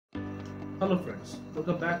Hello friends,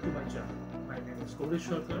 welcome back to my channel. My name is Gaurish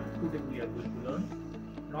Sharkar. Today we are going to learn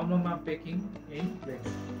normal map making in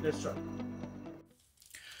Blender. Let's start.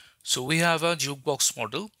 So we have a jukebox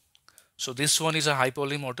model. So this one is a high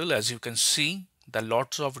poly model. As you can see, the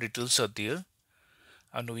lots of details are there,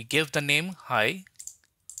 and we give the name high.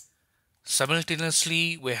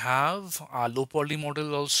 Simultaneously, we have a low poly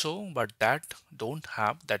model also, but that don't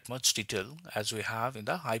have that much detail as we have in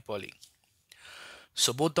the high poly.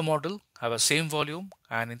 So both the model have a same volume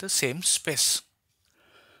and in the same space.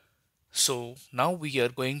 So now we are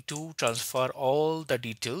going to transfer all the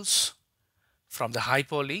details from the high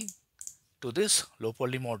poly to this low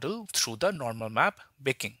poly model through the normal map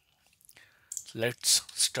baking. Let's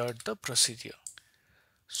start the procedure.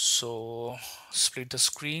 So split the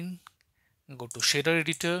screen, go to shader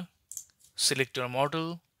editor, select your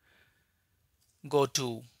model, go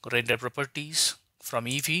to render properties. From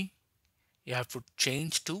Eevee you have to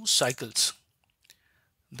change to cycles,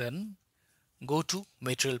 then go to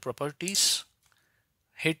material properties,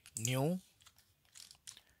 hit new,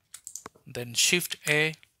 then shift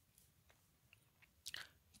A,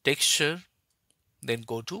 texture, then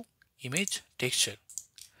go to image texture.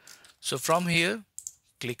 So from here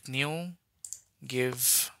click new,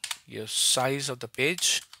 give your size of the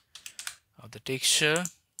page of the texture.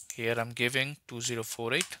 Here I'm giving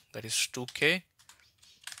 2048, that is 2K.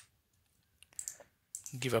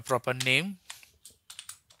 Give a proper name.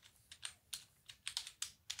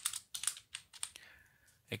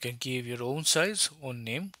 You can give your own size, own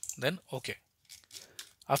name, then OK.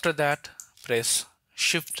 After that, press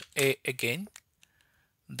Shift A again,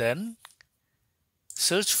 then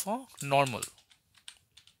search for normal,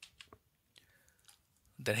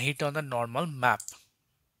 then hit on the normal map,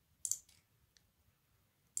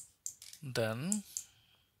 then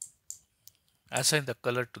assign the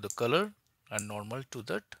color to the color and normal to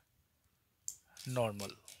that normal.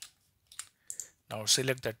 Now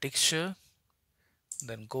select the texture,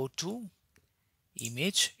 then go to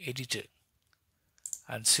image editor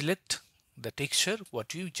and select the texture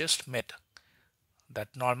what you just made, that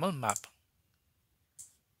normal map.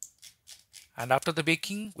 And after the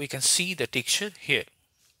baking we can see the texture here.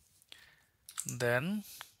 Then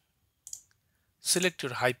select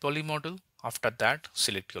your high poly model. After that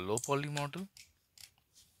select your low poly model,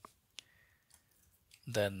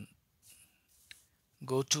 then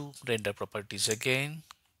go to render properties again,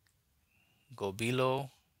 go below,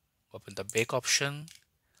 open the bake option,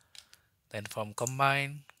 then from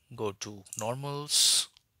combine go to normals,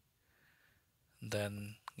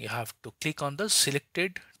 then you have to click on the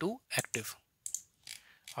selected to active.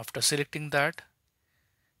 After selecting that,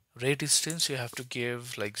 ray distance you have to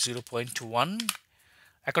give like 0.1.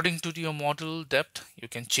 According to your model depth you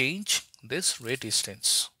can change this ray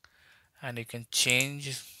distance, and you can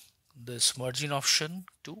change this margin option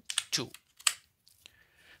to 2.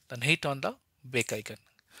 Then hit on the bake icon.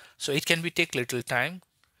 So it can be take little time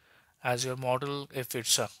as your model. If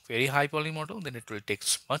it's a very high poly model, then it will take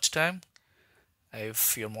much time.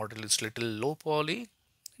 If your model is little low poly,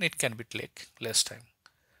 it can be take less time.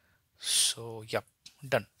 So yep,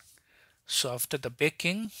 done. So after the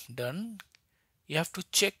baking done, you have to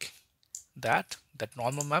check that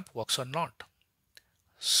normal map works or not.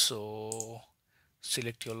 So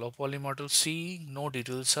select your low poly model, see no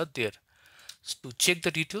details are there. So to check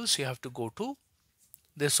the details you have to go to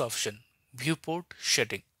this option, viewport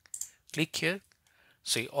shading. Click here,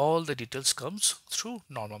 see all the details comes through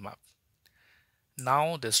normal map.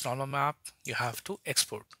 Now this normal map you have to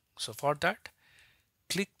export. So for that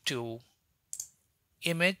click to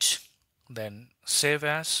image, then save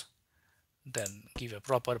as, then give a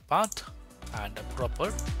proper path and a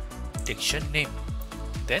proper texture name,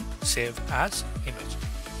 then save as image.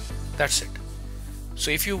 That's it.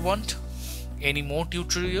 So if you want any more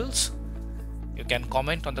tutorials, you can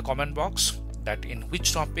comment on the comment box that in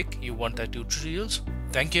which topic you want the tutorials.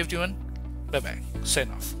 Thank you everyone. Bye bye. Sign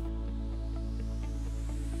off.